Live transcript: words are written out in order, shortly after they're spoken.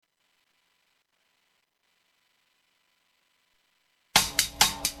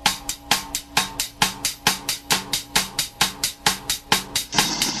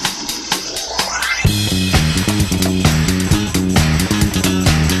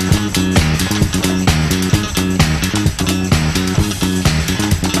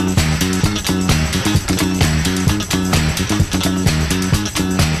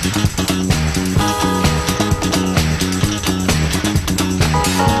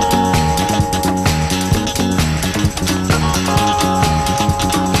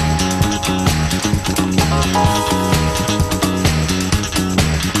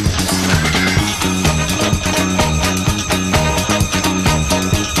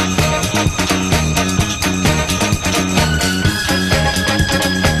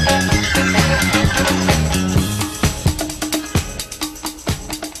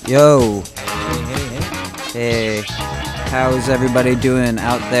Yo, Hey. hey, how is everybody doing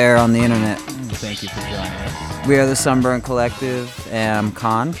out there on the internet? Thank you for joining us. We are the Sunburn Collective, and I'm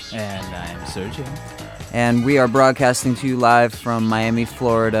Khan, And I'm Sergio. and we are broadcasting to you live from Miami,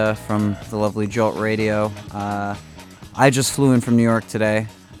 Florida, from the lovely Jolt Radio. I just flew in from New York today.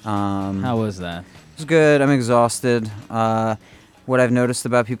 How was that? It was good. I'm exhausted. What I've noticed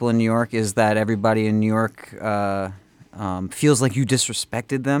about people in New York is that everybody in New York feels like you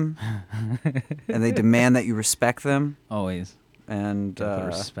disrespected them, and they demand that you respect them. Always. And Put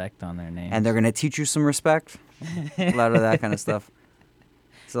respect on their names. and they're gonna teach you some respect. A lot of that kind of stuff.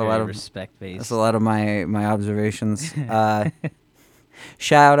 It's a Very lot of respect-based. that's a lot of my observations.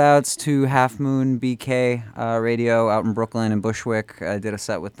 Shout outs to Half Moon BK Radio out in Brooklyn and Bushwick. I did a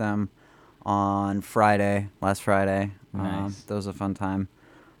set with them on last Friday. Nice. That was a fun time.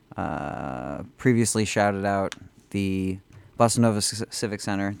 Previously shouted out the Bossa Nova Civic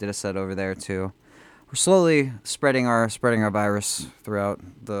Center. Did a set over there too. We're slowly spreading our virus throughout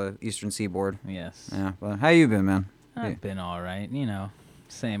the Eastern Seaboard. Yes. Yeah, but how you been, man? I've been all right. You know,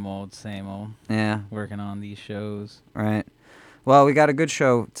 same old. Yeah, Working on these shows. right. Well, we got a good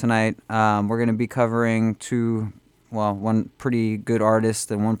show tonight. We're going to be covering one pretty good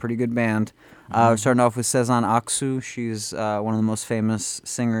artist and one pretty good band. We're starting off with Sezen Aksu. She's one of the most famous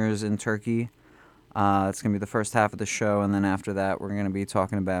singers in Turkey. It's going to be the first half of the show, and then after that, we're going to be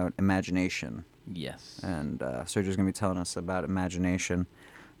talking about Imagination. Yes. And Sergio's going to be telling us about Imagination.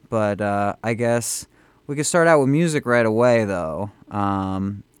 But I guess we could start out with music right away, though.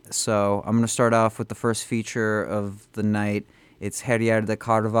 So I'm going to start off with the first feature of the night. It's Her Yerde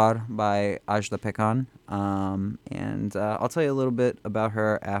Kar Var by Ajda Pekkan. And I'll tell you a little bit about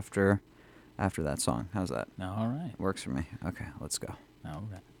her after that song. How's that? All right. Works for me. Okay, let's go. All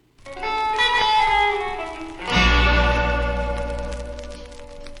right.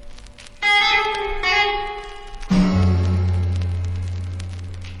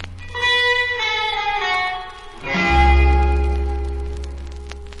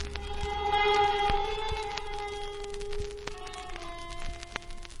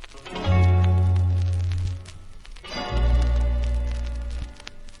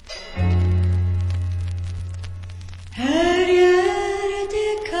 Her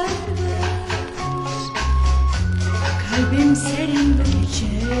yerde kar var, kalbim senin bu gece.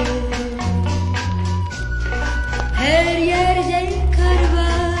 Her yerde kar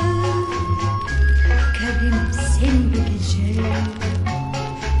var, kalbim senin bu gece.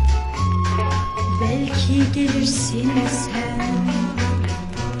 Belki gelirsin sen,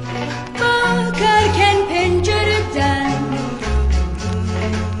 bakarken pencereden.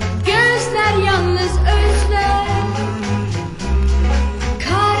 Gözler yalnız özler,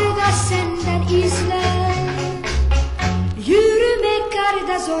 karda senden izler. Yürümek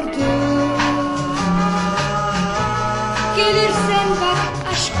karda zordur, gelirsen bak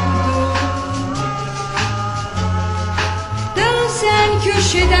aşk budur. Dönsen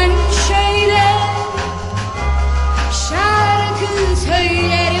köşeden şöyle, şarkı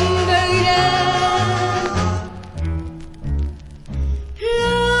söylerim böyle.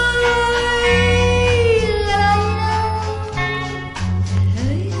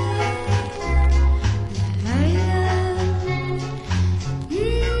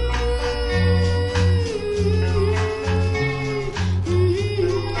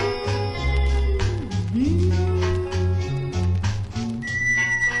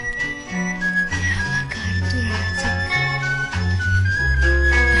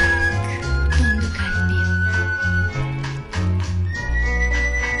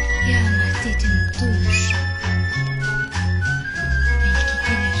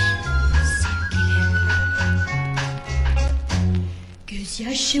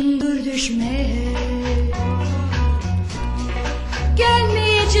 Yaşımdır düşme,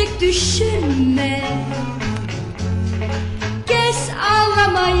 gelmeyecek düşünme. Kes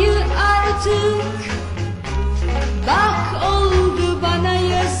ağlamayı artık, bak oldu bana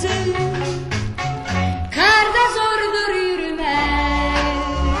yazık. Karda zordur yürümek,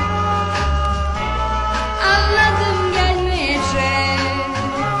 anladım gelmeyecek.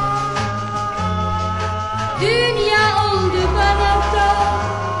 Dünya oldu bana da,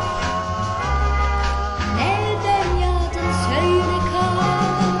 nereden yağdın söyle kal.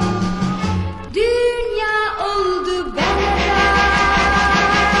 Dünya oldu bana da,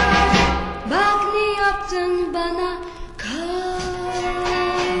 bak ne yaptın bana kal.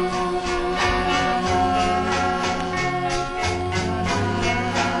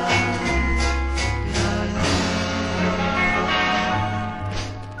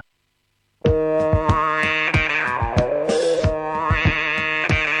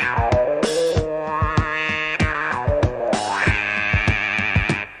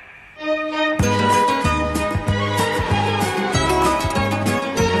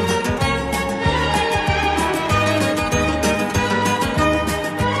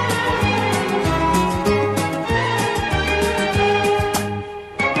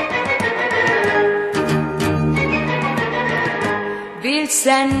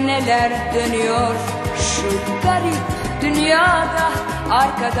 Bilsen neler dönüyor şu garip dünyada,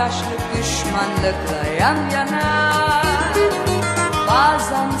 arkadaşlık düşmanlıkla yan yana.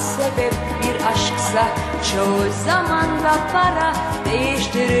 Bazen sebep bir aşksa çoğu zaman da para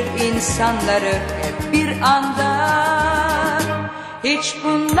değiştirir insanları hep bir anda. Hiç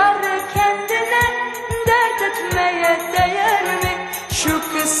bunları kendine dert etmeye değer mi? Şu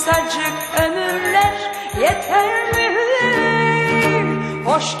kısacık ömürler yeter mi?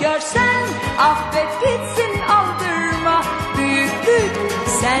 Hoş görsen affet gitsin, aldırma. Büyüklük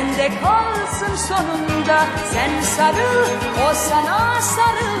sende kalsın sonunda. Sen sarıl, o sana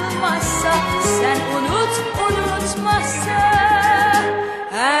sarılmazsa. Sen unut, unutmazsa.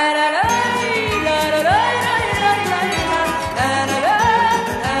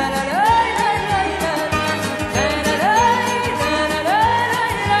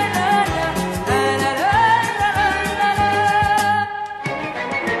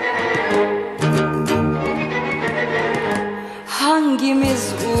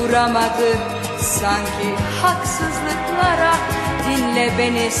 Hangimiz uğramadı sanki haksızlıklara? Dinle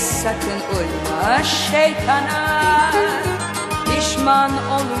beni, sakın uyma şeytana. Pişman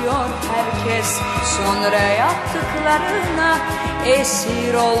oluyor herkes sonra yaptıklarına.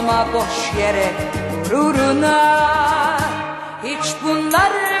 Esir olma boş yere gururuna. Hiç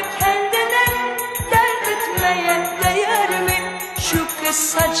bunları kendine dert etmeye değer mi? Şu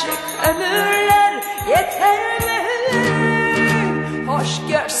kısacık ömürler yeter mi? Hoş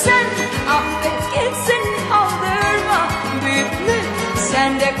görsen affet gitsin, aldırma. Büyüklük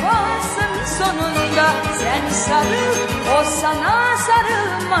sende kalsın sonunda. Sen sarıl, o sana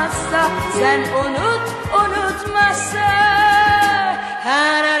sarılmazsa. Sen unut, unutmazsa.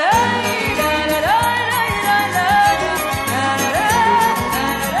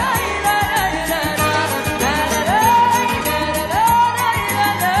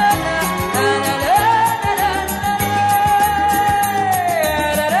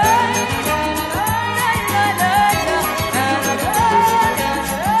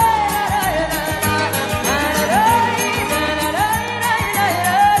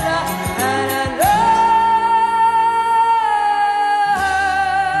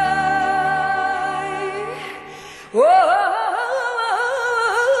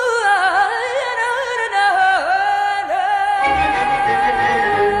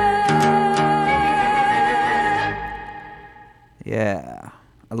 Yeah,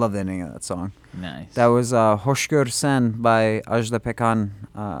 I love the ending of that song. Nice. That was Hoş Görsen by Ajda Pekkan.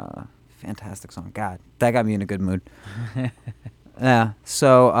 Fantastic song. God, that got me in a good mood. Yeah,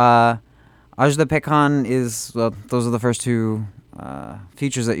 so Ajda Pekkan is, well, those are the first two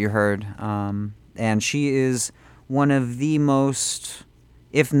features that you heard. And she is one of the most,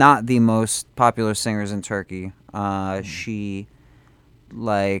 if not the most popular singers in Turkey. She's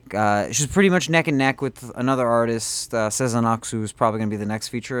pretty much neck and neck with another artist, Sezen Aksu, who's probably going to be the next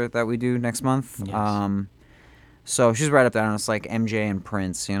feature that we do next month. Yes. So she's right up there, and it's like MJ and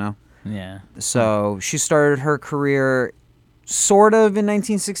Prince, you know? Yeah. So she started her career sort of in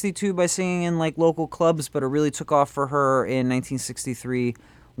 1962 by singing in like local clubs, but it really took off for her in 1963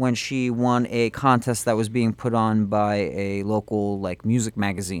 when she won a contest that was being put on by a local like music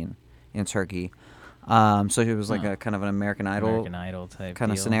magazine in Turkey. So it was like a kind of an American Idol type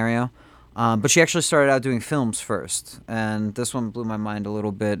kind of deal. scenario. But she actually started out doing films first, and this one blew my mind a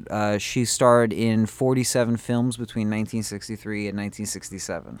little bit. She starred in 47 films between 1963 and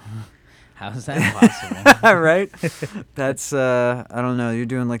 1967. How is that possible? Right? That's, I don't know, you're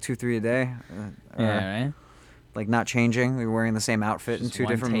doing like 2-3 a day? Yeah, right? Like not changing? You're wearing the same outfit Just in two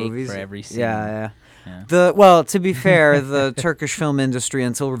one different take movies? for every scene. Yeah. Yeah. Well, to be fair, the Turkish film industry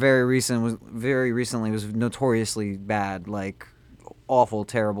until very recently was notoriously bad. Like awful,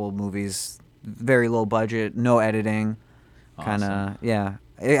 terrible movies, very low budget, no editing, kind of. Awesome. Yeah.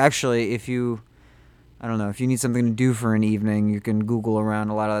 Actually, if you need something to do for an evening, you can Google around.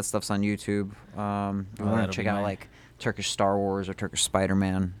 A lot of that stuff's on YouTube. You want that'll to check be out my- like Turkish Star Wars or Turkish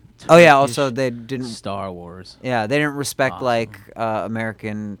Spider-Man. Oh yeah, also Turkish they didn't. Star Wars. Yeah, they didn't respect Awesome. like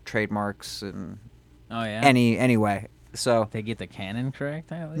American trademarks and Oh yeah. anyway. So They get the canon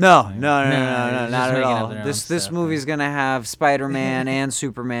correct? At least? no, Like- no, they're just not at making up all. their own This stuff, movie's gonna have Spider-Man and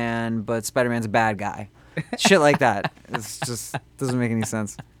Superman, but Spider-Man's a bad guy. Shit like that. It's just doesn't make any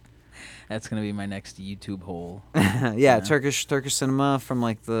sense. That's gonna be my next YouTube hole. Yeah, Turkish cinema from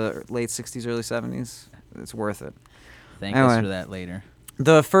like the late '60s, early '70s. It's worth it. Thank Anyway. us for that later.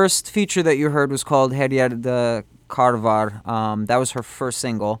 The first feature that you heard was called Her Yerde Karvar. That was her first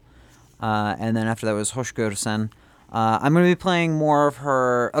single. And then after that was Hoş Görsen. I'm going to be playing more of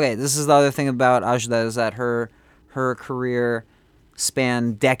her... Okay, this is the other thing about Ajda is that her career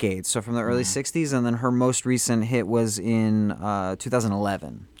span decades. So from the early '60s, and then her most recent hit was in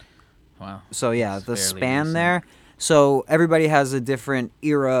 2011. Wow. So yeah, That's the fairly span recent. there. So everybody has a different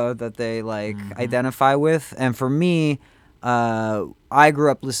era that they like identify with, and for me, I grew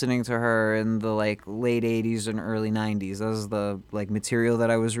up listening to her in the like late '80s and early '90s. That was the like material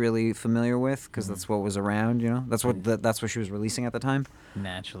that I was really familiar with because that's what was around. You know, that's what she was releasing at the time.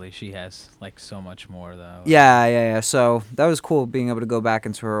 Naturally, she has like so much more though. Yeah. So that was cool being able to go back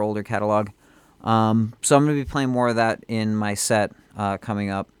into her older catalog. So I'm gonna be playing more of that in my set coming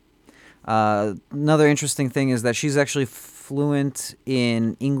up. Another interesting thing is that she's actually fluent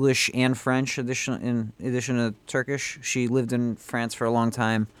in English and French, in addition to Turkish. She lived in France for a long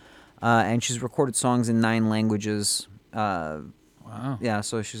time, and she's recorded songs in 9 languages. Wow. Yeah,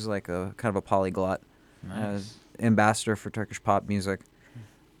 so she's like a kind of a polyglot, Nice. ambassador for Turkish pop music.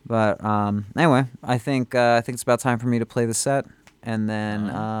 But anyway, I think it's about time for me to play the set, and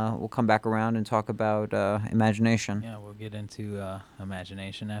then we'll come back around and talk about Imagination. Yeah, we'll get into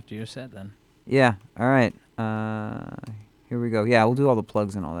Imagination after your set then. Yeah. All right. Here we go. Yeah, we'll do all the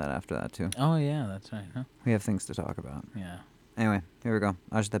plugs and all that after that too. Oh yeah, that's right. Huh? We have things to talk about. Yeah. Anyway, here we go.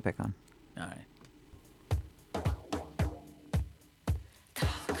 Ajda Pekkan. All right.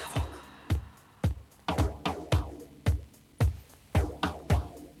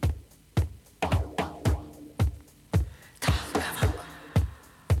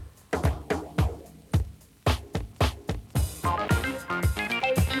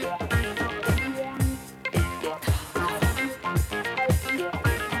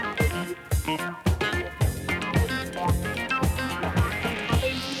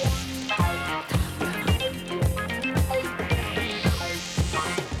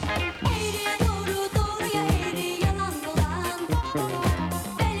 Eğriye doğru doğruya eğri yalan dolan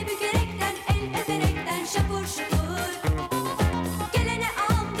Bel bükerekten el öperekten şapur şupur Gelene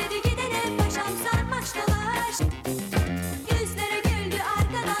am dedi gidene paşam sarmaş dolaş Yüzlere güldü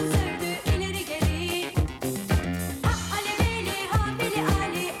arkadan sürdü ileri geri Ha aleveli ha bili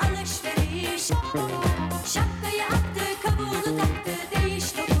ali alışveriş Şapkayı attı kabuğunu taktı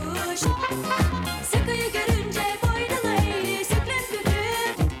değiş tokuş Sıkıyı görünce boynuna eğri süklüm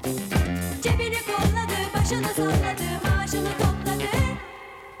püklüm Cebini kolladı, başını salladı, maaşını topladı.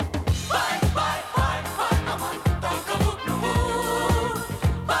 Vay vay vay vay aman dal kabuklu mu?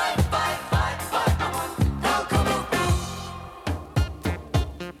 Vay vay vay vay aman dal kabuklu.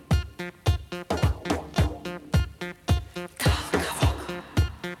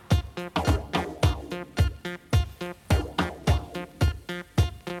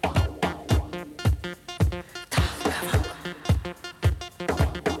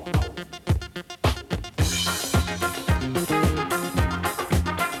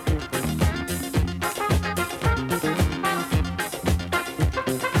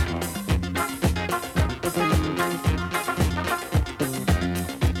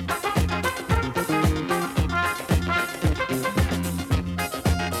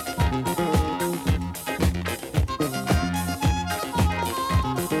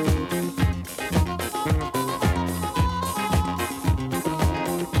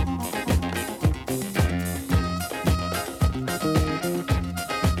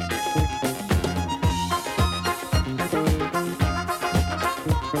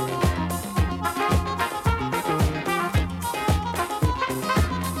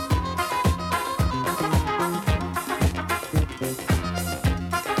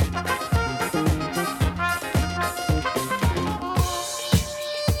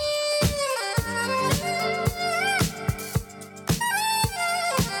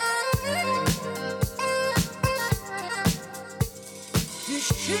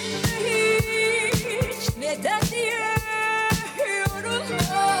 Düşünme hiç neden diye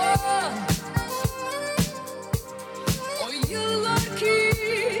yorulma O yıllar ki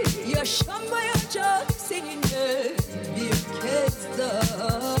yaşanmayacak seninle bir kez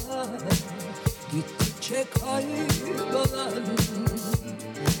daha Gittikçe kaybolan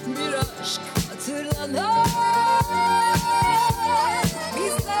bir aşk hatırlanan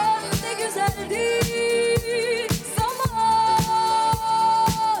Bizden de güzeldi zaman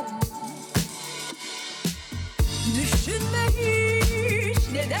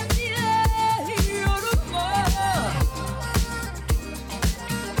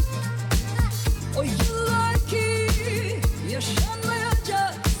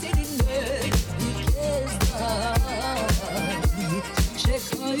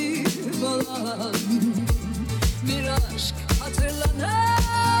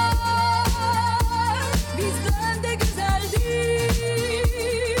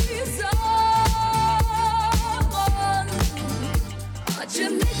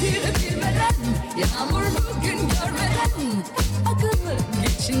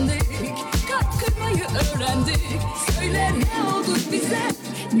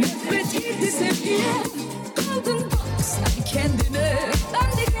Nefret girdi sevgiye, kaldın bak sen kendine,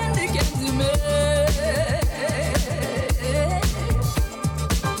 ben de kendi kendime.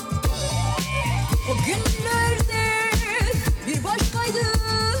 O günlerde bir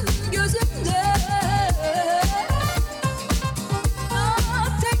başkaydın gözümde.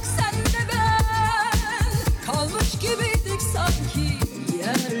 Tek sen de ben kalmış gibiydik sanki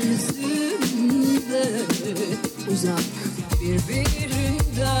yeryüzünde. Uzak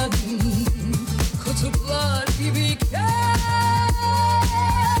birbirinden kutuplar gibiyken,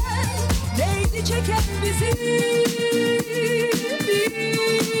 neydi çeken bizi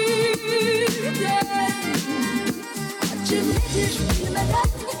birden? Acı nedir bilmeden,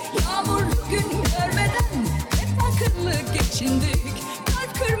 yağmurlu gün görmeden, hep akıllı geçindik,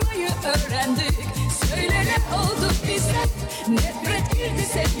 kalp kırmayı öğrendik. Söyle ne oldu bize, nefret girdi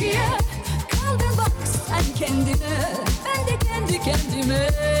sevgiye, kaldın bak sen kendine, ben de kendi kendime.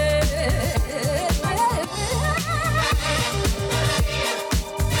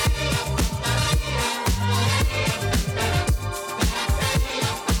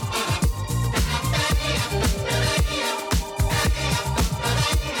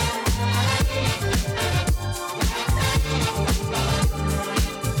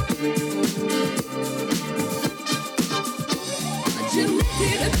 Acı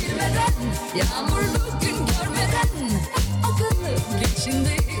nedir bilmeden, yağmurlu gün görmeden, akıllı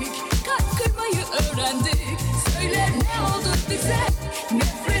geçindik, kalp kırmayı öğrendik. Söyle ne oldu bize,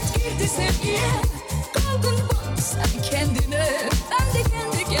 nefret girdi sevgiye, kaldın bak sen kendine, ben de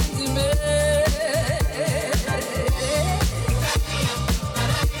kendi kendime.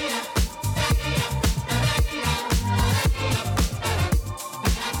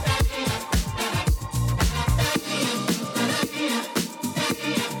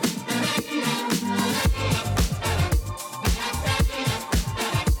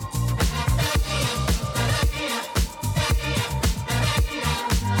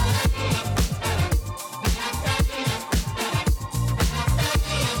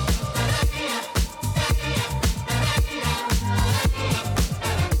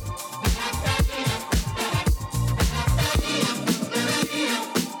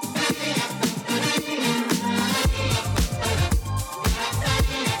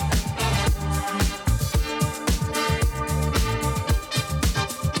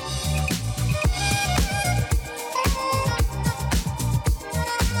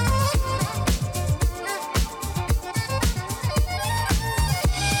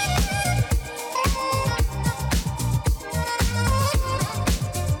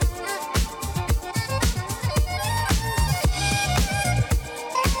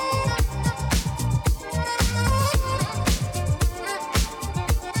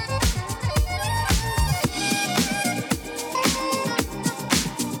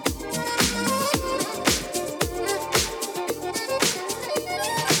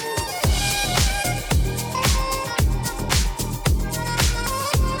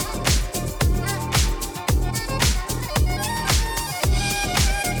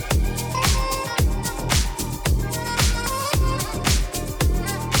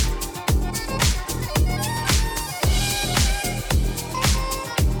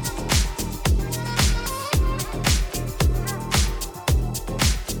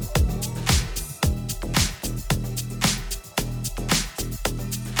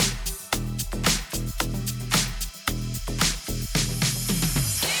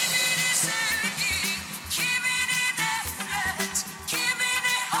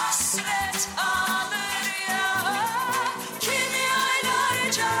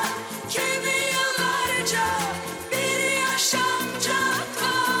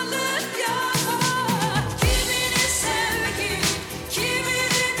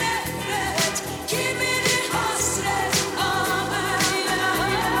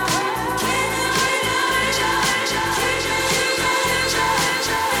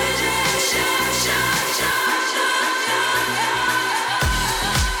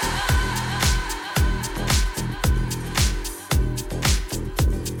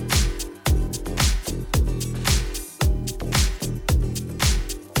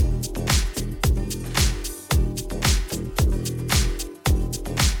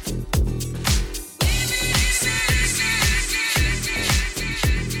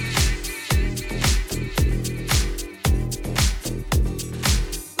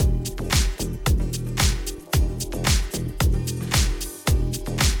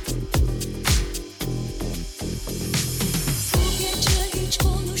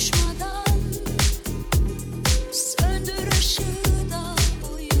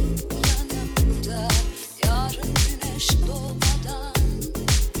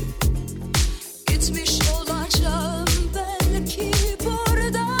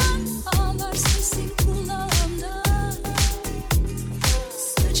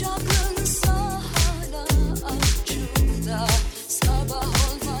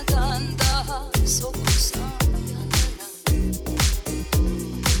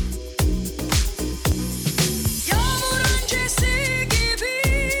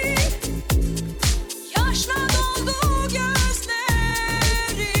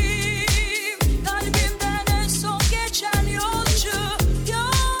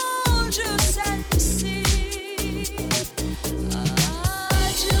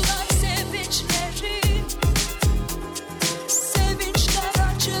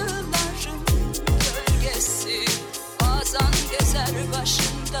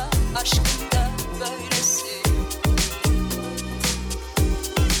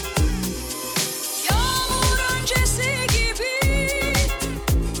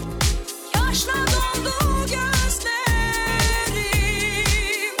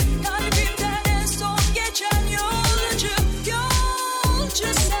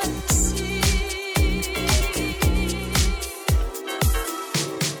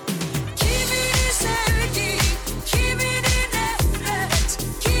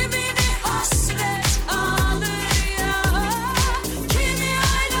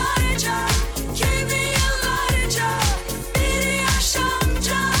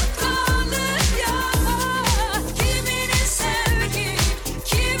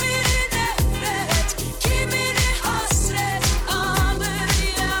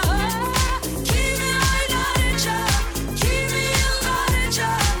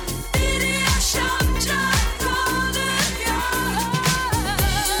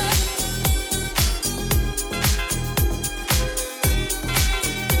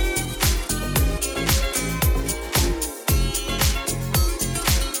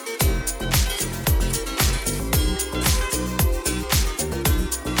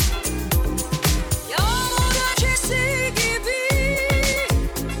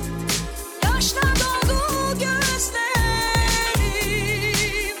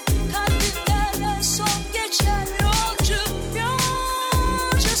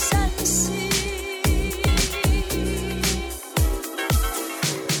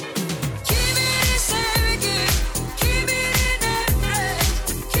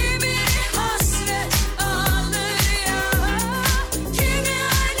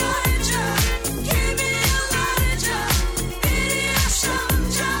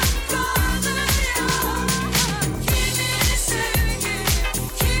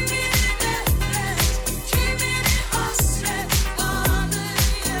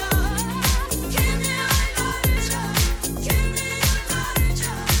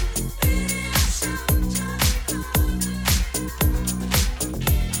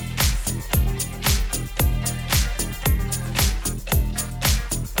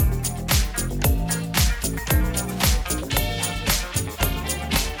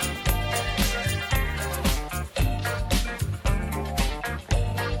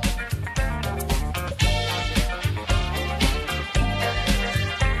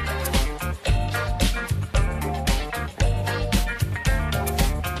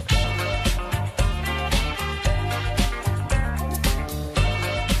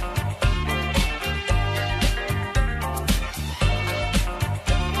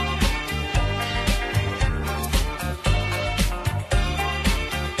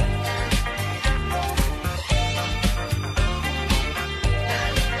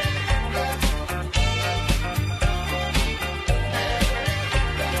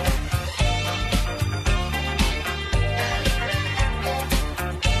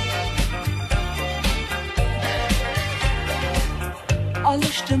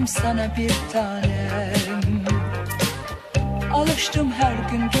 Alıştım sana bir tanem, alıştım her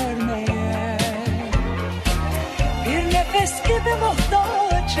gün görmeye. Bir nefes gibi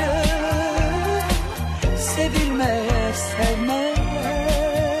muhtacım, sevilmeye, sevmeye.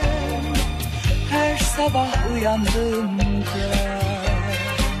 Her sabah uyandığımda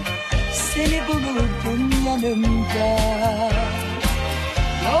seni bulurdum yanımda.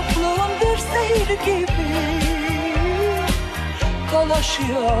 Yokluğun bir zehir gibi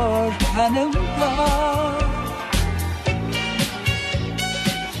dolaşıyor kanımda.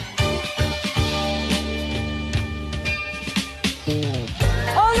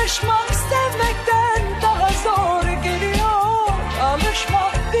 Alışmak sevmekten daha zor geliyor.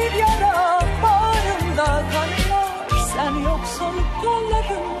 Alışmak bir yara bağrımda kanıyor. Sen yoksun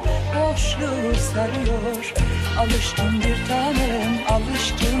kollarım boşluğu sarıyor. Alıştım bir tanem,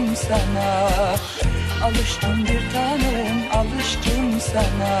 alıştım sana. Alıştım bir tanem, alıştım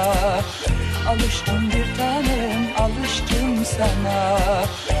sana. Alıştım bir tanem, alıştım sana.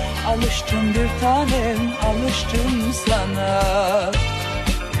 Alıştım bir tanem, alıştım sana.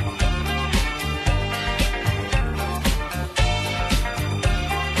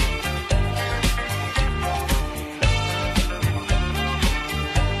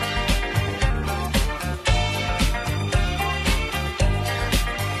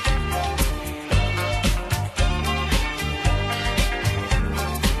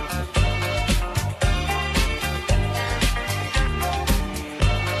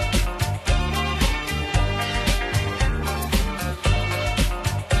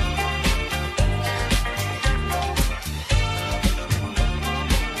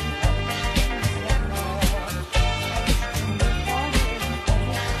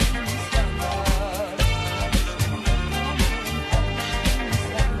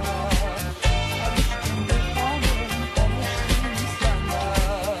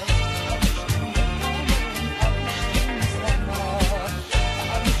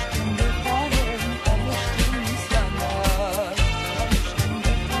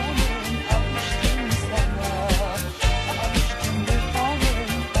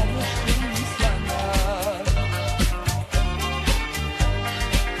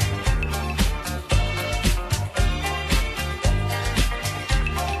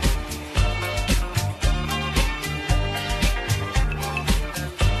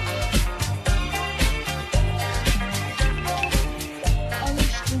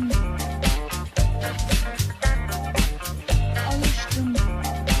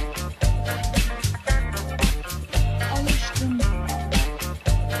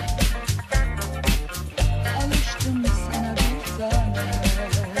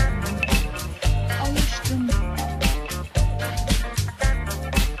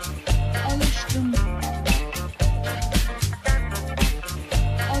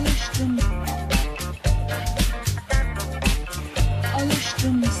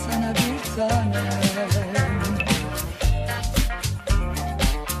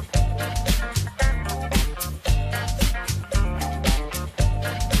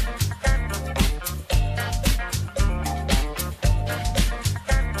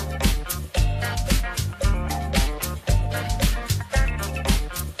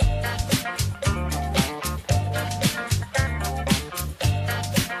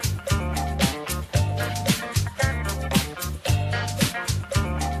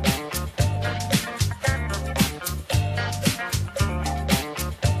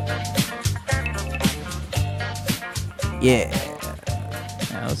 Yeah.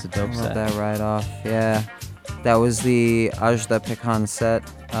 That was a dope Let set. that right off. Yeah. That was the Ajda Pekkan set.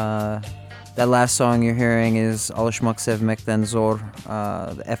 That last song you're hearing is Alışmak Sevmekten Zor,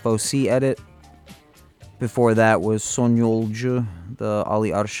 the FOC edit. Before that was Son Yolcu, the Ali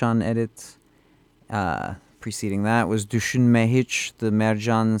Arshan edit. Preceding that was Düşünme Hiç, the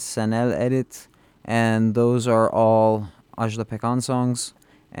Mercan Senel edit. And those are all Ajda Pekkan songs.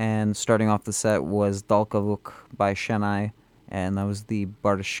 And starting off the set was Dalkavuk by Şenay, and that was the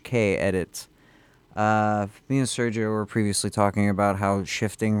Barış K edit. Me and Sergio were previously talking about how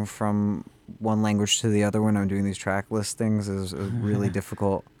shifting from one language to the other when I'm doing these track listings is really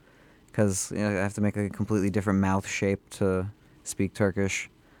difficult because I have to make a completely different mouth shape to speak Turkish.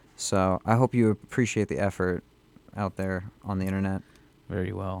 So I hope you appreciate the effort out there on the internet.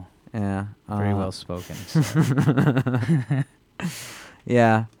 Very well. Yeah. Very well spoken. So.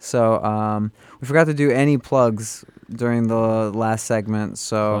 Yeah, so we forgot to do any plugs during the last segment,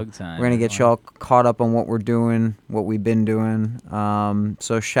 so Plug time, we're going to get you all caught up on what we're doing, what we've been doing.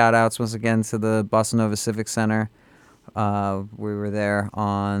 So shout outs once again to the Bossa Nova Civic Center We were there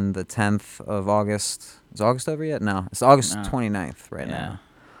on the 10th of August. Is August over yet? No, it's August No. 29th right Yeah.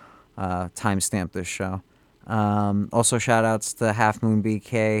 now. Timestamp this show. Also, shout outs to Half Moon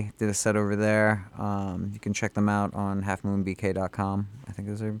BK. Did a set over there. You can check them out on halfmoonbk.com. I think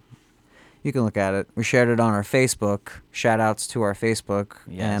those are. You can look at it. We shared it on our Facebook. Shout outs to our Facebook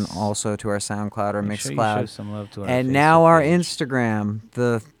and Yes. also to our SoundCloud or Make sure you Mixcloud. show some love to our And now Facebook our page. Instagram,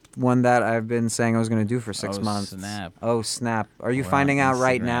 the one that I've been saying I was going to do for 6 Oh, months. snap. Oh, snap. Are you We're finding on out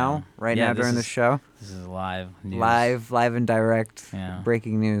right now? Instagram. Right Yeah, now this during the is show? This is live news. Live and direct. Yeah.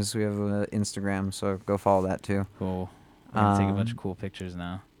 Breaking news. We have Instagram, so go follow that too. Cool. We're gonna take a bunch Um, of cool pictures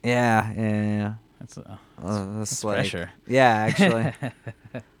now. Yeah. That's That's like, pressure. Yeah, actually.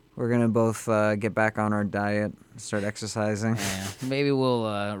 We're going to both get back on our diet, start exercising. Yeah. Maybe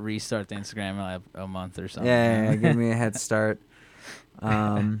we'll restart the Instagram in like a month or something. Yeah, give me a head start.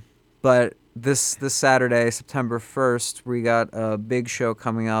 But this Saturday, September 1st, we got a big show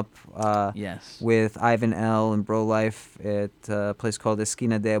coming up Yes. with Ivan L. and Bro Life at a place called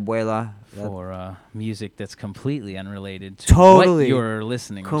Esquina de Abuela. For music that's completely unrelated to Totally. what you're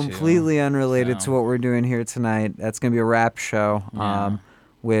listening Completely to. unrelated to So- what we're doing here tonight. That's going to be a rap show, Yeah.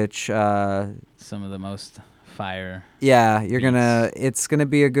 which, Some of the most fire. yeah, it's going to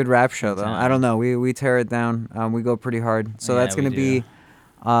be a good rap show, though. I Time. don't know. We tear it down. We go pretty hard. So Yeah, that's going we to be do.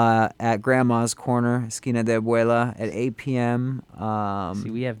 at Grandma's Corner, Esquina de Abuela, at 8 p.m. See,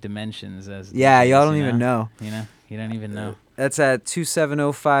 we have dimensions as Yeah, DJs, y'all don't you even know. You don't even know. That's at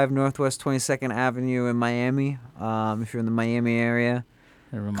 2705 Northwest 22nd Avenue in Miami. If you're in the Miami area.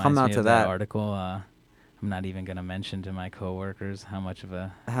 It reminds Come out me to of that. article. I'm not even gonna mention to my coworkers how much of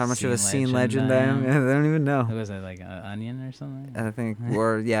a Scene legend I am. Yeah, they don't even know. Who was it, like Onion or something? I think,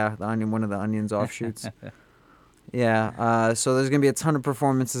 or yeah, the Onion, one of the Onion's offshoots. Yeah, so there's gonna be a ton of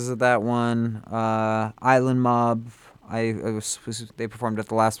performances at that one. Island Mob, they performed at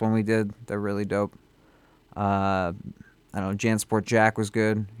the last one we did. They're really dope. I don't know, Jansport Jack was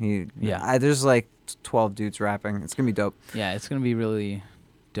good. There's like 12 dudes rapping. It's gonna be dope. Yeah, it's gonna be really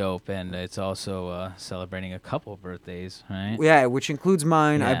dope, and it's also celebrating a couple birthdays, right? Yeah, which includes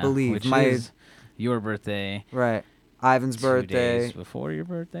mine, I Yeah, believe. Which My is your birthday. right, Ivan's 2 birthday. days before your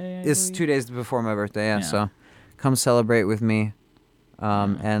birthday. I It's believe? 2 days before my birthday, yeah. Yeah. So come celebrate with me,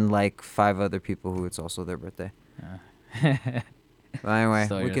 Yeah. and like 5 other people who it's also their birthday. But anyway,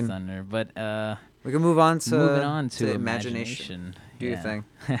 Stole we your can thunder, but we can move on to moving on to imagination. Do your thing.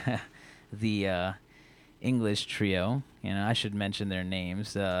 The English trio, I should mention their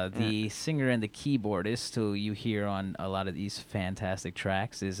names. The singer and the keyboardist who you hear on a lot of these fantastic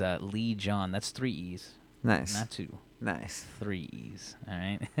tracks is Lee John. That's 3 E's, Nice, not 2. nice. 3 E's, all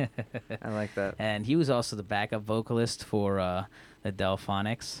right? I like that. And he was also the backup vocalist for the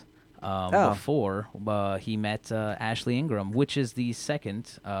Delphonics. Oh. Before he met Ashley Ingram, which is the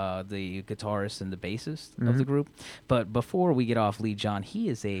second, the guitarist and the bassist of the group. But before we get off Lee John, he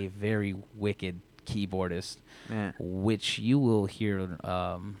is a very wicked keyboardist, Yeah. which you will hear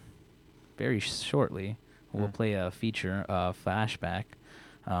very shortly. We'll play a feature, Flashback,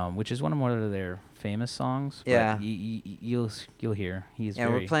 which is one of their famous songs. but Yeah. you'll hear. He's Yeah,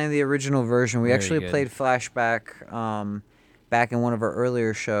 very we're playing the original version. We very actually good. played Flashback back in one of our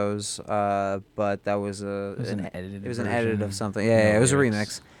earlier shows, but that was It was an edited. it was an edit version, of something. no Yeah, it was a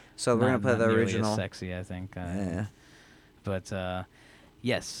lyrics. remix. So we're gonna Not- play not the nearly as original. sexy, I think. Yeah. But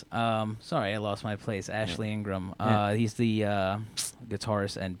yes. Sorry, I lost my place. Ashley Ingram. Yeah. He's the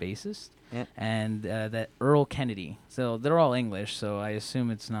guitarist and bassist. Yeah. And that Earl Kennedy. So they're all English. So I assume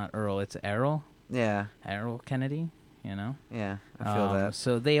it's not Earl. It's Errol. Yeah. Errol Kennedy. Yeah. I feel that.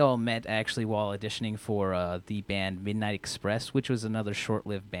 So they all met actually while auditioning for the band Midnight Express, which was another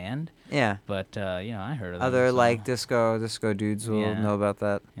short-lived band. Yeah. But I heard of them. Other so, like disco dudes will Yeah. know about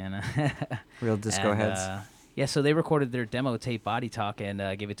that. and, Real disco and, heads. Yeah, so they recorded their demo tape Body Talk and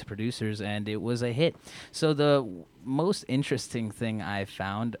gave it to producers, and it was a hit. So the most interesting thing I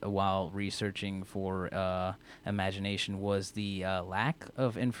found while researching for Imagination was the lack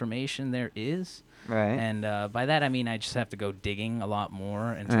of information there is. Right. And by that I mean I just have to go digging a lot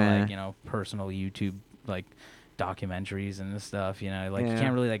more into Yeah. personal YouTube like documentaries and this stuff. You Yeah.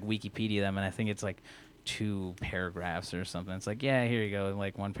 can't really like Wikipedia them, and I think it's like 2 paragraphs or something. It's like, yeah, here you go,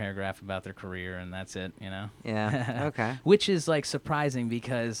 like 1 paragraph about their career, and that's it. Yeah. Okay. Which is like surprising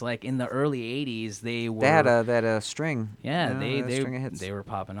because like in the early '80s they were They had a string. yeah, they had a string of they hits. they were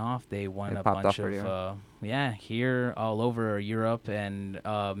popping off. They won They a popped bunch off pretty of here all over Europe and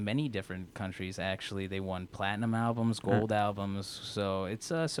many different countries. Actually, they won platinum albums, gold albums. So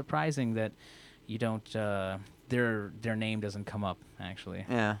it's surprising that you don't their name doesn't come up actually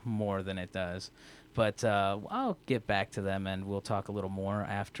Yeah. more than it does. But I'll get back to them, and we'll talk a little more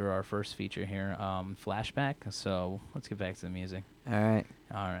after our first feature here, Flashback. So let's get back to the music. All right.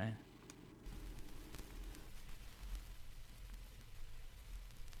 All right.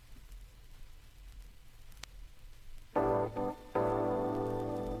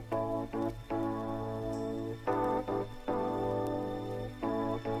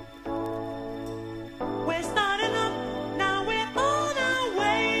 We're starting up, now we're on our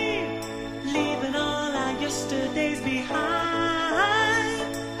way, leaving all our yesterdays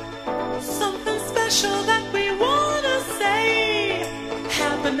behind. Something special that we wanna say.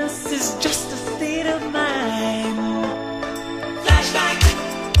 Happiness is just a state of mind. Flashback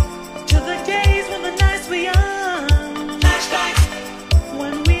to the days when the nights were young. Flashback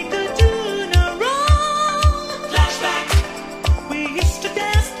when we could do no wrong. Flashback we used to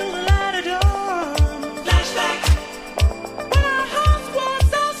dance till the light of dawn. Flashback when our hearts were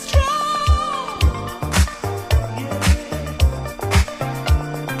so strong. Yeah.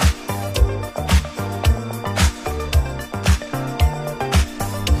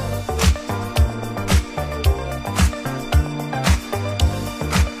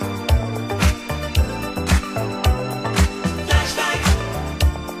 Flashback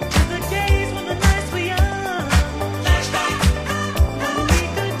to the days when the nights were young. Flashback when we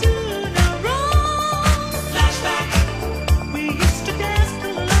could do no wrong. Flashback we used to dance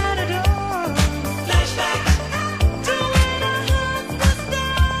till the light of dawn. Flashback to when our hearts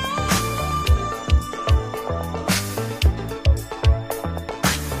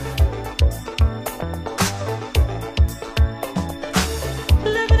were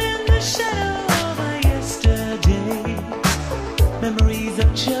living in the shadow of our yesterday. Memories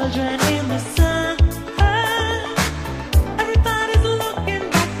of children in the sun. Everybody's looking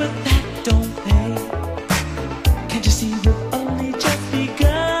back, but that don't pay. Can't you see we've only just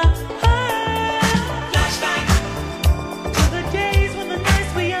begun? Flashback to the days when the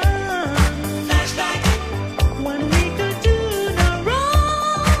nights were young. Flashback when we could do no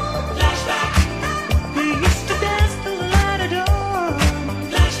wrong. Flashback we used to dance till the light of dawn.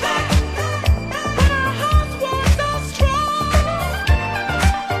 Flashback when our hearts were so strong.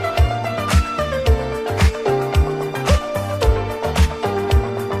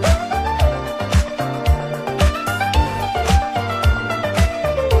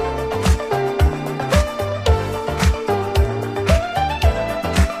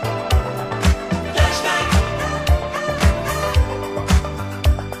 Flashback.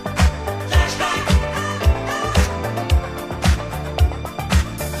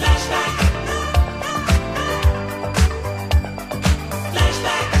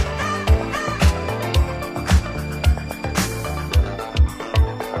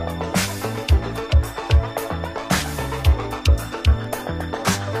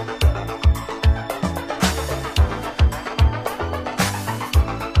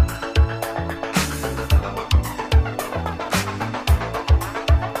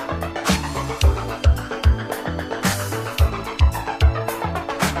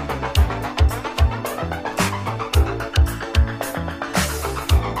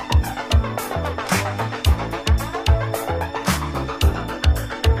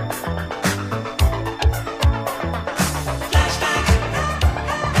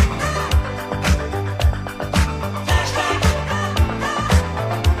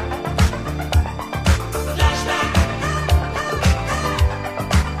 Flashback.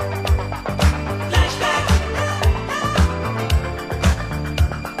 Flashback.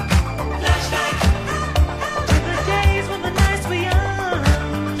 Flashback. To the days when the nights were young.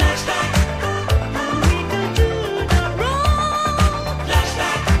 Flashback when we could do no wrong.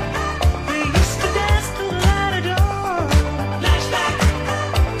 Flashback we used to dance till the light of dawn. Flashback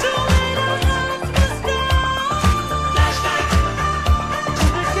to when our hearts were strong. Flashback to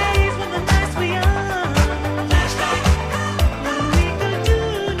the days when the nights were young. Flashback when we could do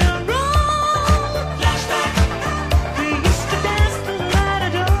no wrong. Flashback we used to dance till the light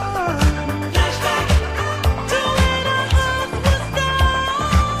of dawn. Flashback to when our hearts were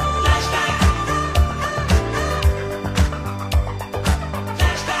strong. Flashback.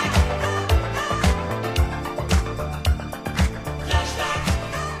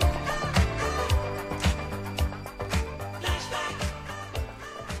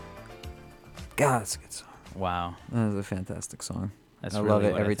 God, that's a good song. Wow. That is a fantastic song. That's I really love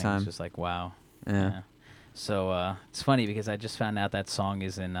it what every I think. time. It's just like, wow. Yeah. So it's funny because I just found out that song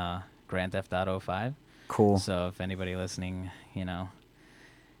is in Grand Theft Auto 5. Cool. So if anybody listening,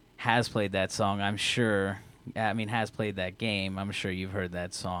 has played that song, I'm sure, has played that game, I'm sure you've heard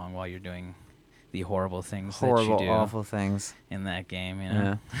that song while you're doing the horrible things that Horrible, you do awful things. in that game,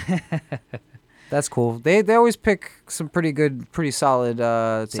 Yeah. That's cool. They always pick some pretty good, pretty solid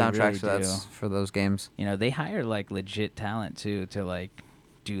soundtracks really for those games. You know, they hire like legit talent too to like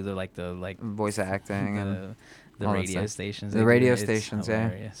do the Voice acting and the all that radio stuff. stations. The they do. radio It's stations, yeah.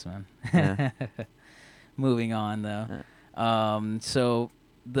 hilarious, man. Yeah. Moving on though. So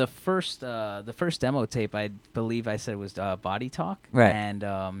the first demo tape, I believe I said was Body Talk. Right.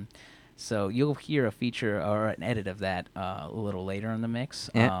 And so you'll hear a feature or an edit of that a little later in the mix.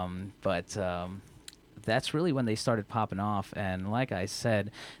 Yeah. But that's really when they started popping off. And like I said,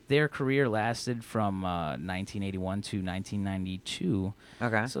 their career lasted from 1981 to 1992.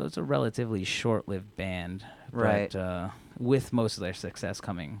 Okay. So it's a relatively short-lived band. Right. But with most of their success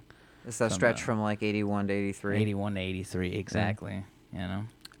coming It's that from, stretch from like 81 to 83. 81 to 83, exactly. You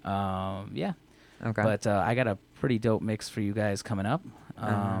know? Yeah. Okay. But I got a pretty dope mix for you guys coming up.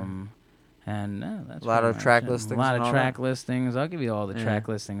 And that's A lot pretty of much track it. listings A lot and of all track that? listings. I'll give you all the Yeah. track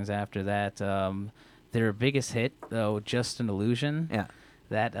listings after that. Their biggest hit, though, Just an Illusion. Yeah.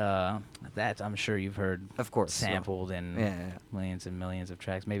 That I'm sure you've heard. Of course. so- Sampled in Yeah, yeah. millions and millions of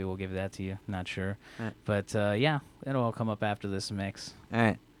tracks. Maybe we'll give that to you. Not sure. Right. But yeah, it'll all come up after this mix. All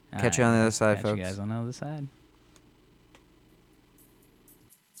right. All Catch you right, on the other side, catch folks. you guys on the other side.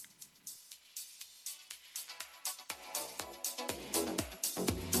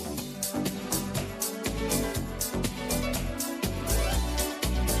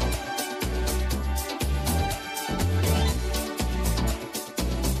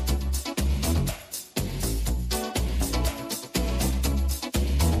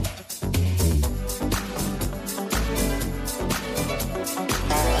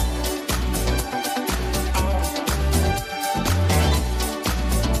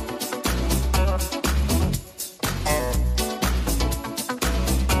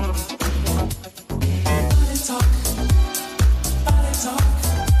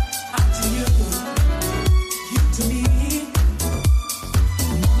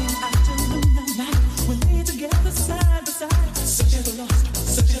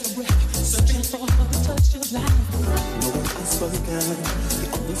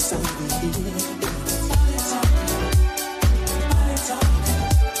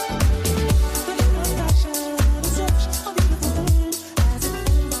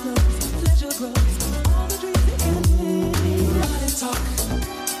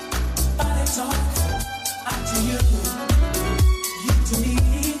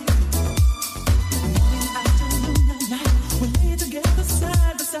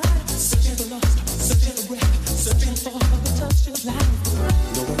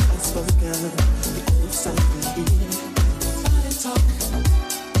 Spoken,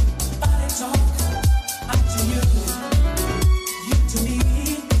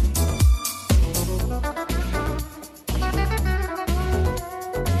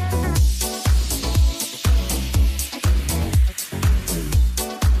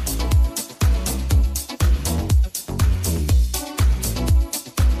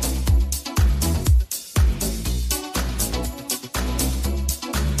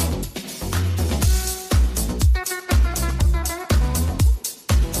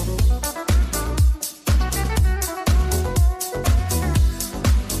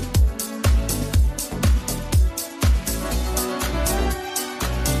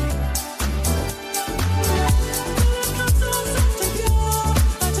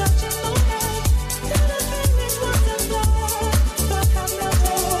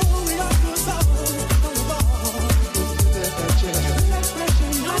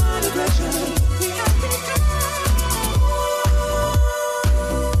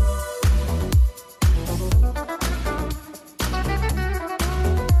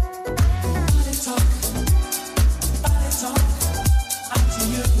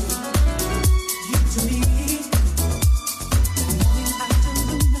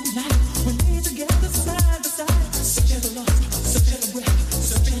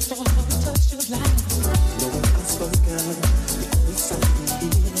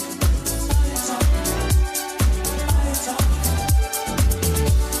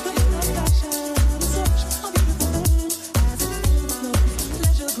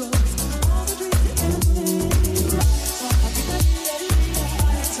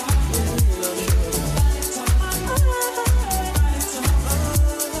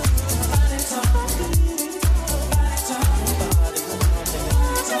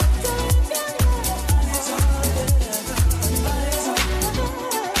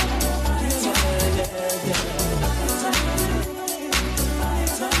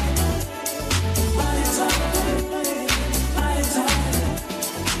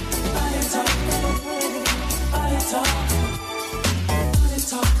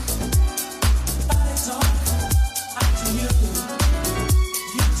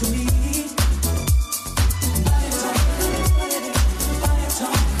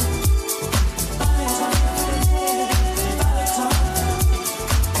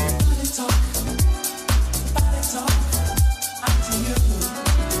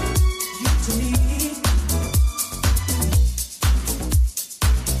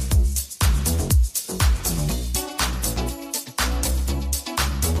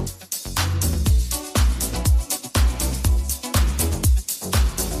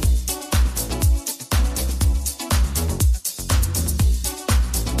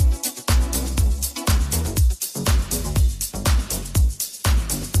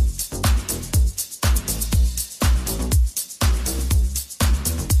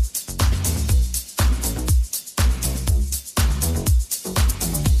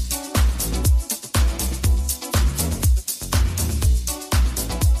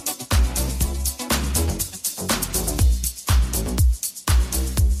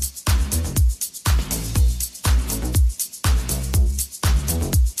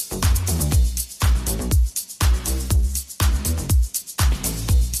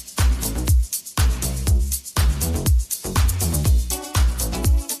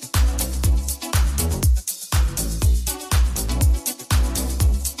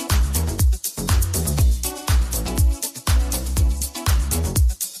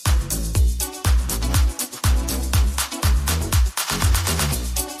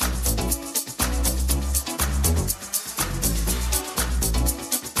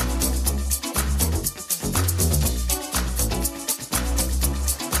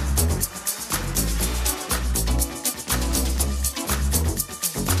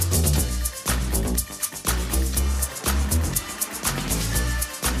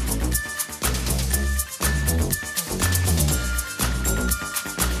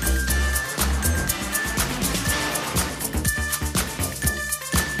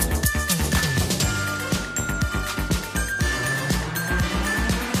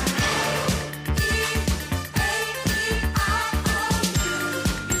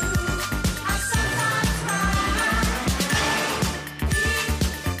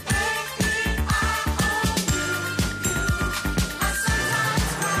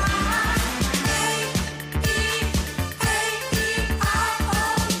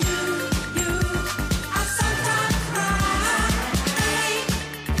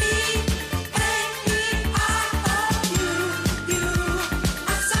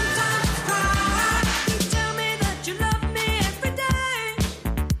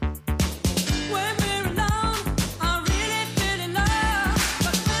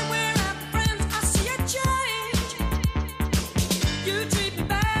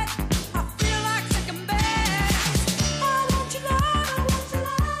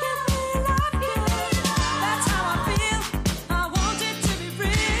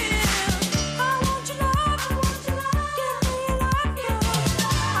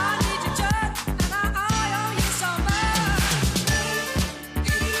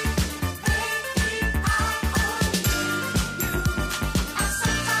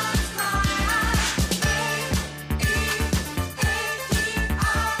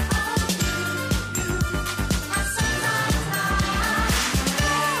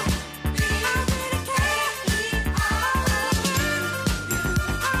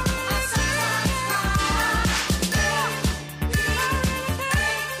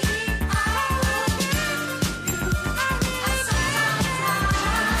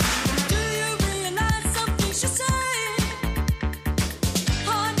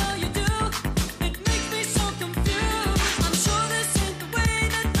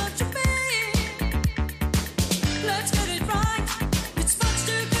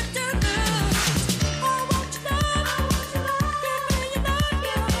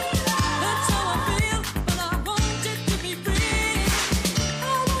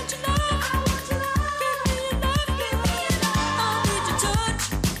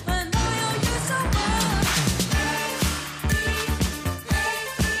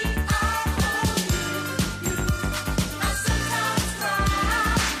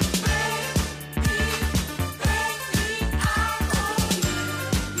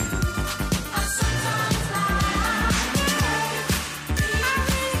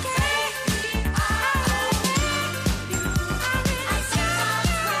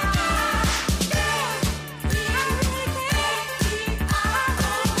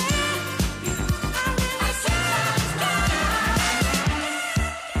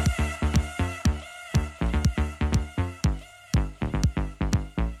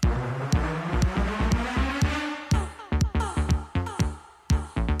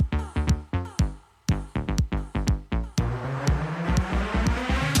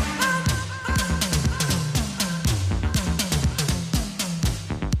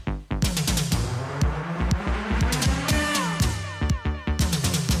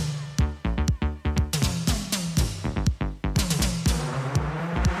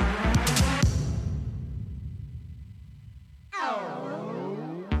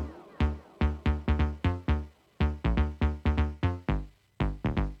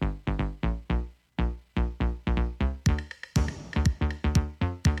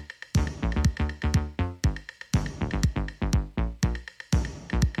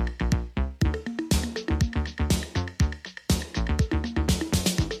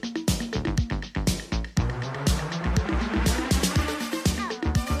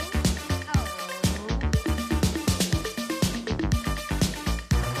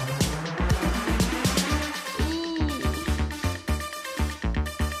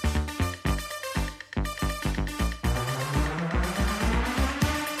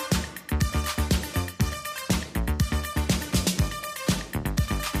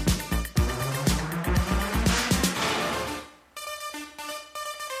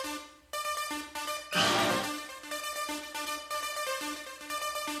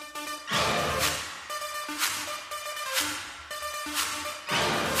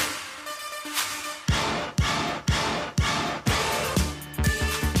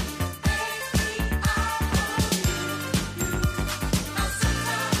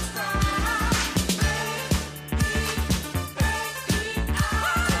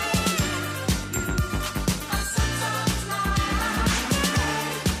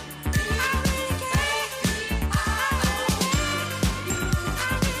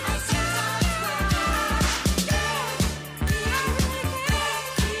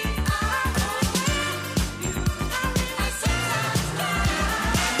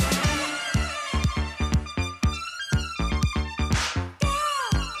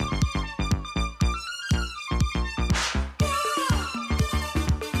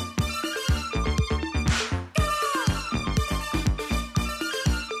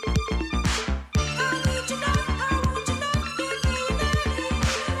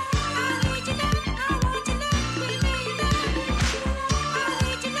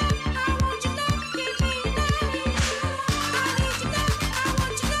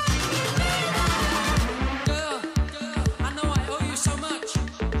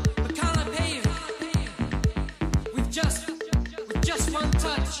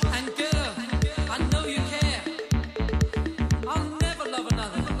 And girl, I know you care. I'll never love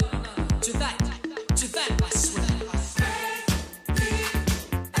another. To that I swear.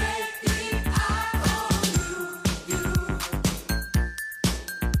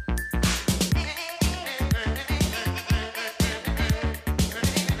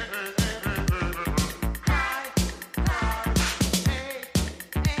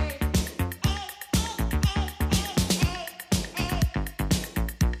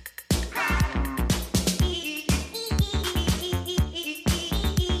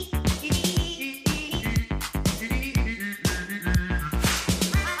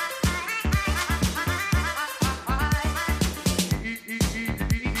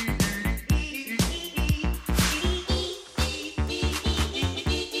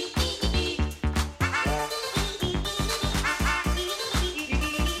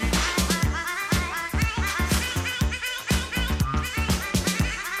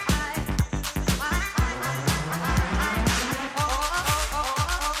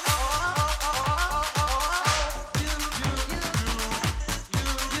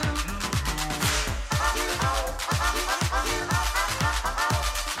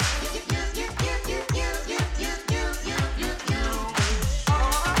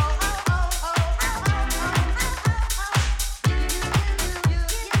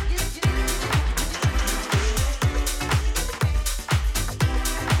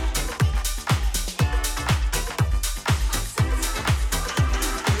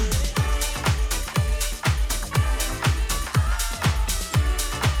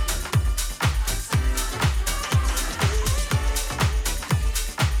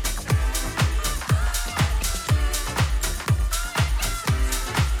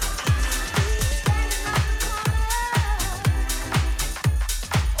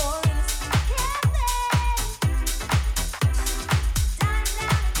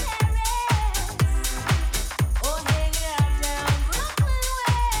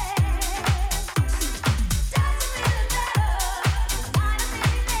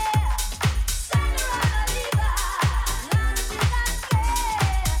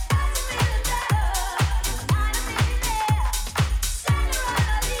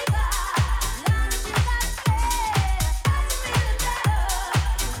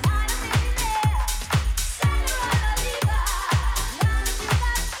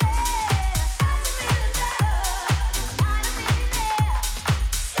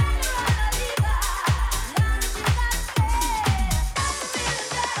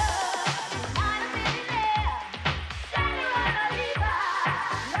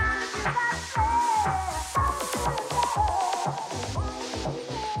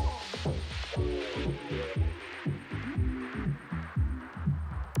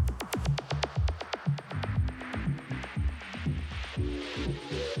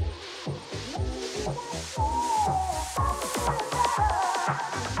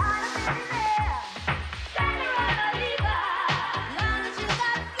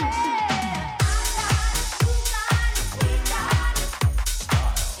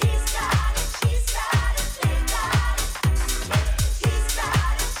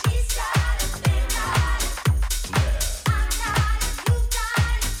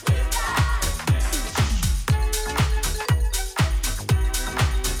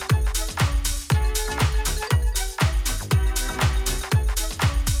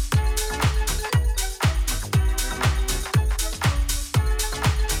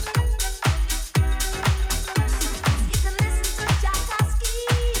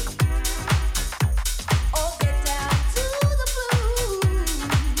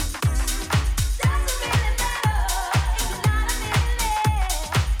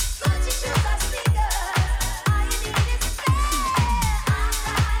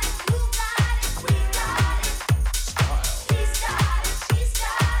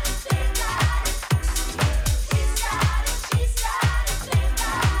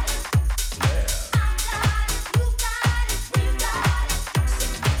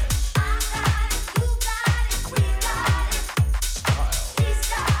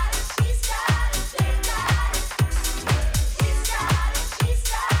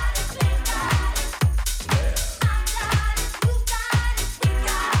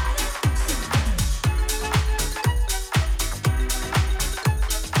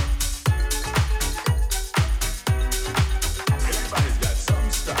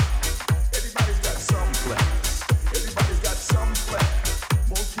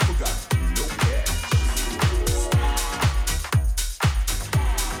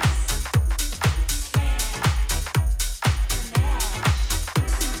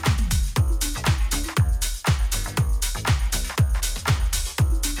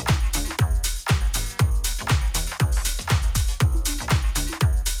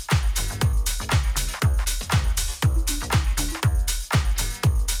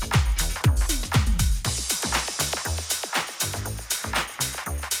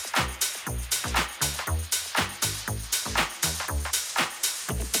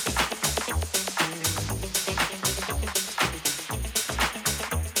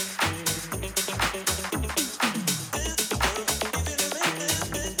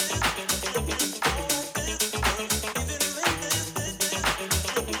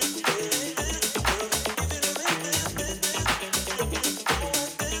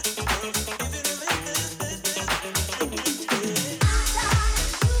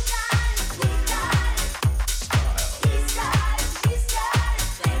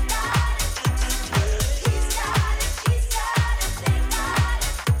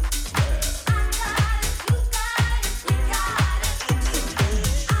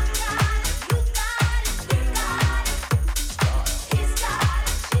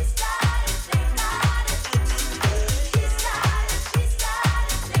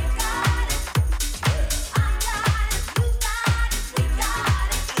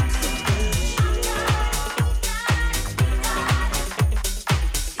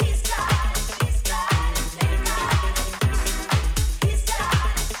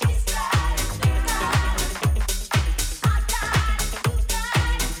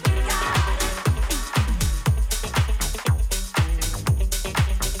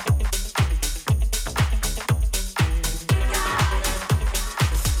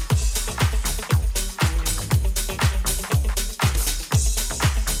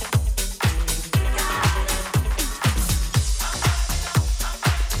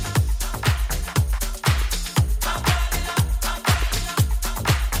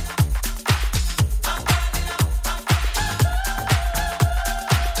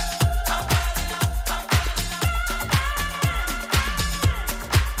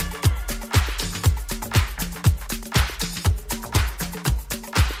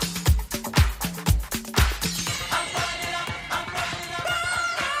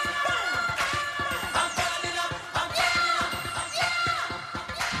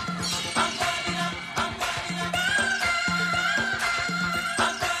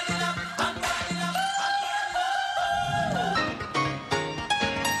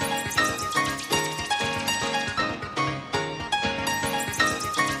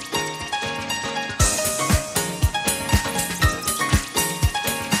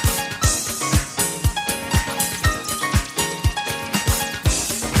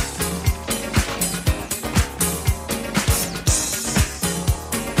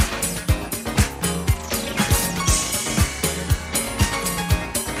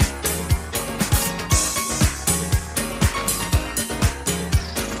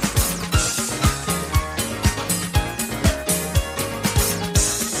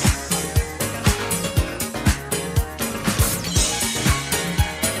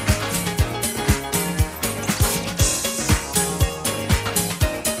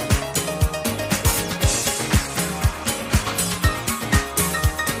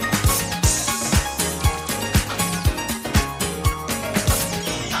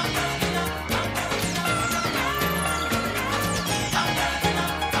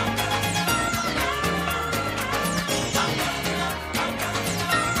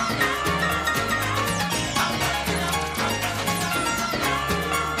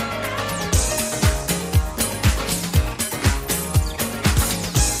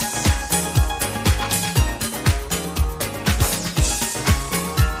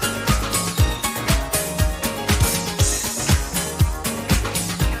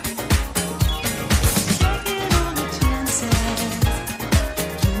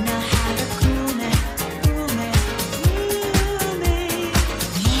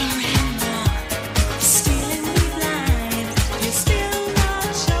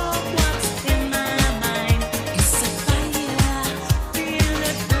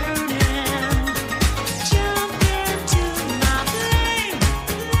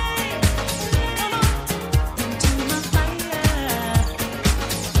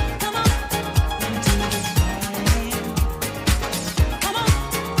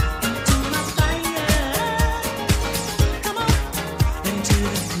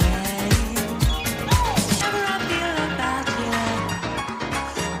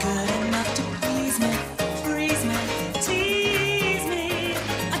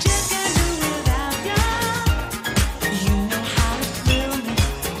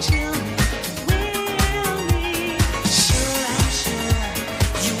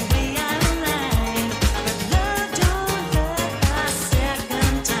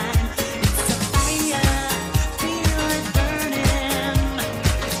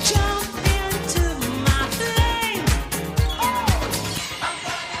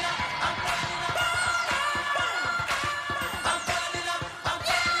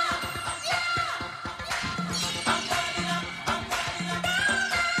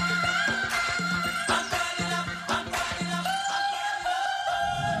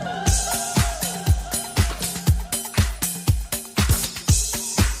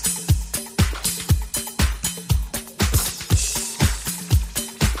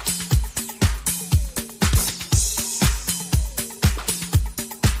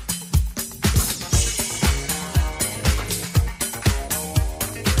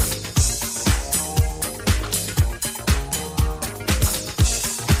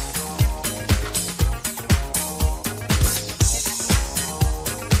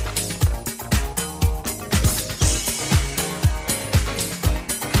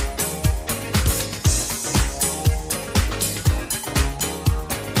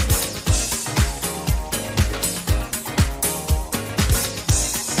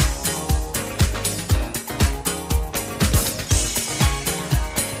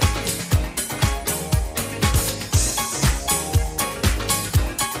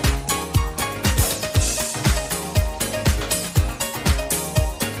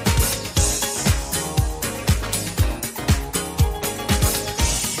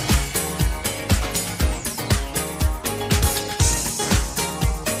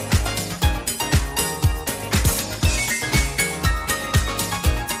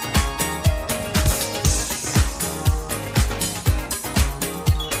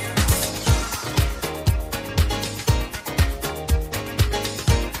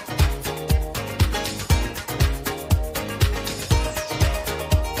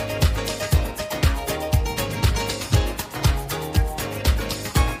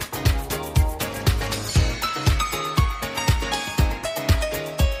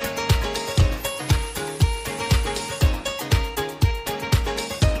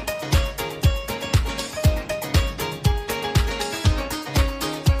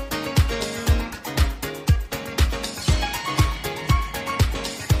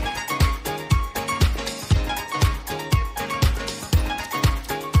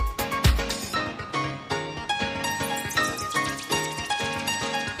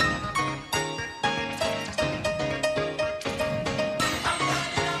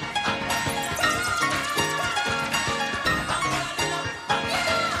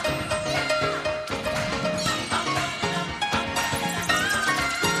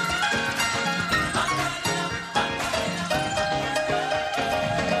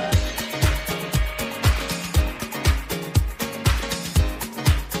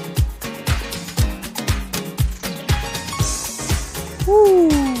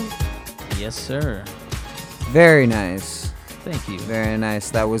 Yes, sir. Very nice. Thank you. Very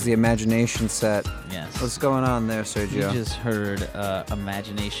nice. That was the Imagination set. Yes. What's going on there, You Sergio? just heard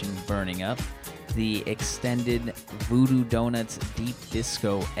Imagination Burning Up, the extended Voodoo Donuts Deep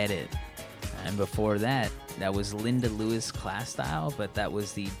Disco edit. And before that, that was Linda Lewis Class Style, but that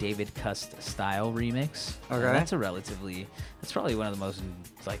was the David Cust Style remix. Okay. That's probably one of the most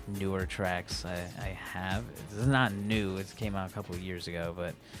like newer tracks I have. It's not new. It came out a couple of years ago,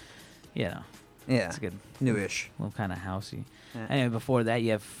 but you know, Yeah. it's good. Newish. Little kind of housey. Yeah. Anyway, before that,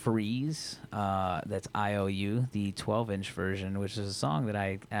 you have Freeze. That's IOU, the 12-inch version, which is a song that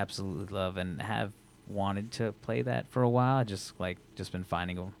I absolutely love and have wanted to play that for a while. I just been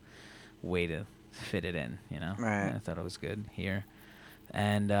finding a way to fit it in, you know. Right. I thought it was good here.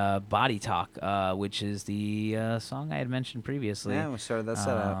 And Body Talk, which is the song I had mentioned previously. Yeah, we started that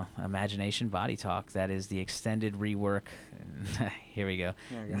set up. Imagination Body Talk. That is the extended rework. Here we go.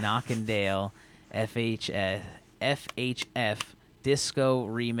 There we go. Knockendale FHF Disco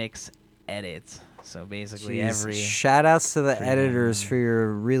Remix Edit. So basically Jeez. Shout outs to the Freaking- editors for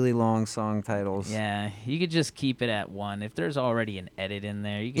your really long song titles. Yeah, you could just keep it at one. If there's already an edit in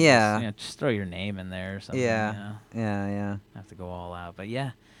there, you can Yeah. just throw your name in there or something. Yeah. You know? Yeah. Have to go all out. But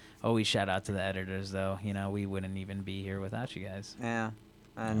yeah, always shout out to the editors, though. You know, we wouldn't even be here without you guys. Yeah.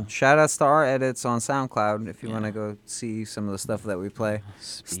 And shout outs to our edits on SoundCloud if you Yeah. want to go see some of the stuff that we play,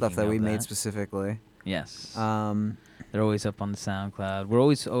 stuff Speaking that we of made specifically. Yes. Um, They're always up on the SoundCloud. We're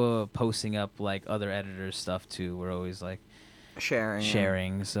always posting up like other editors' stuff too. We're always like sharing.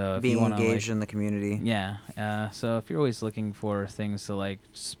 sharing. So if Being you want to engaged in the community. yeah. So if you're always looking for things to like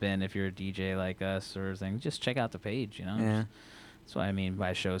spin, if you're a DJ like us or thing, just check out the page. You know. Yeah. That's what I mean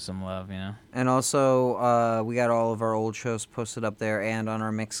by show some love. You know. And also, we got all of our old shows posted up there and on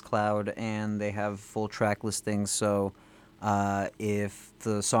our Mixcloud, and they have full track listings. So if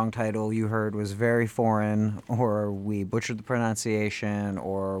the song title you heard was very foreign, or we butchered the pronunciation,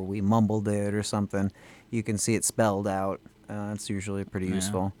 or we mumbled it or something, you can see it spelled out. It's usually pretty Yeah.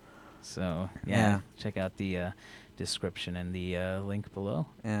 useful. So Yeah. check out the description and the link below.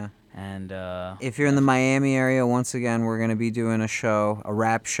 Yeah. And If you're in the Miami area, once again, we're going to be doing a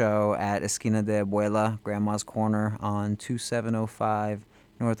rap show at Esquina de Abuela, Grandma's Corner, on 2705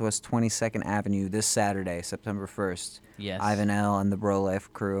 Northwest 22nd Avenue this Saturday, September 1st. yes, Ivan L. and the Bro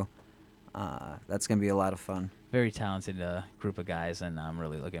Life crew. That's going to be a lot of fun. very talented group of guys, and I'm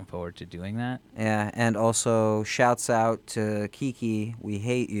really looking forward to doing that. Yeah, and also shouts out to Kiki, We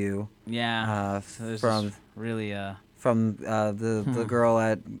Hate You, Yeah, so there's from this really from the girl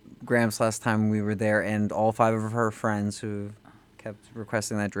at Graham's last time we were there, and all 5 of her friends who kept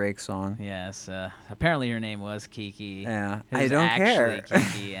requesting that Drake song. yes. Apparently, your name was Kiki. Yeah, It I was don't actually care.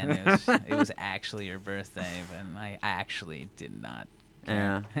 Kiki, and it was actually your birthday, and I actually did not.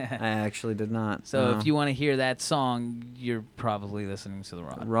 Yeah, care. I actually did not. So no. if you want to hear that song, you're probably listening to the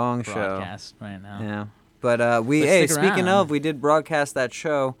Wrong show. broadcast right now. Yeah, but But hey, stick speaking around. of, we did broadcast that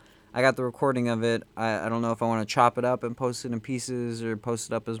show. I got the recording of it. I don't know if I want to chop it up and post it in pieces or post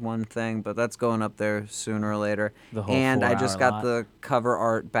it up as one thing, but that's going up there sooner or later. The whole And I just 4-hour got lot. the cover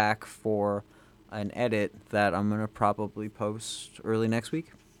art back for an edit that I'm gonna probably post early next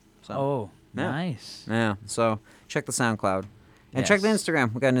week. So Oh, Yeah. nice. yeah, so check the SoundCloud and check the Yes.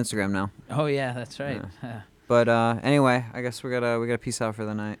 Instagram. We got an Instagram now. Oh yeah, that's right. But anyway, I guess we gotta peace out for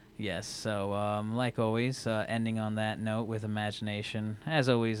the night. Yes. So, like always, ending on that note with Imagination. As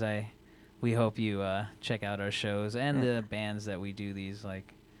always, we hope you check out our shows and Yeah. the bands that we do these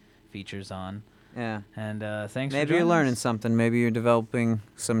like features on. Yeah. And thanks. Maybe for you're joining learning us. something. Maybe you're developing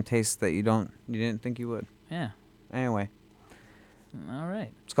some tastes that you didn't think you would. Yeah. Anyway, All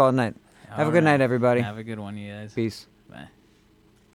right. let's call it a night. Have a good All right. night, everybody. Have a good one, you guys. Peace. Bye.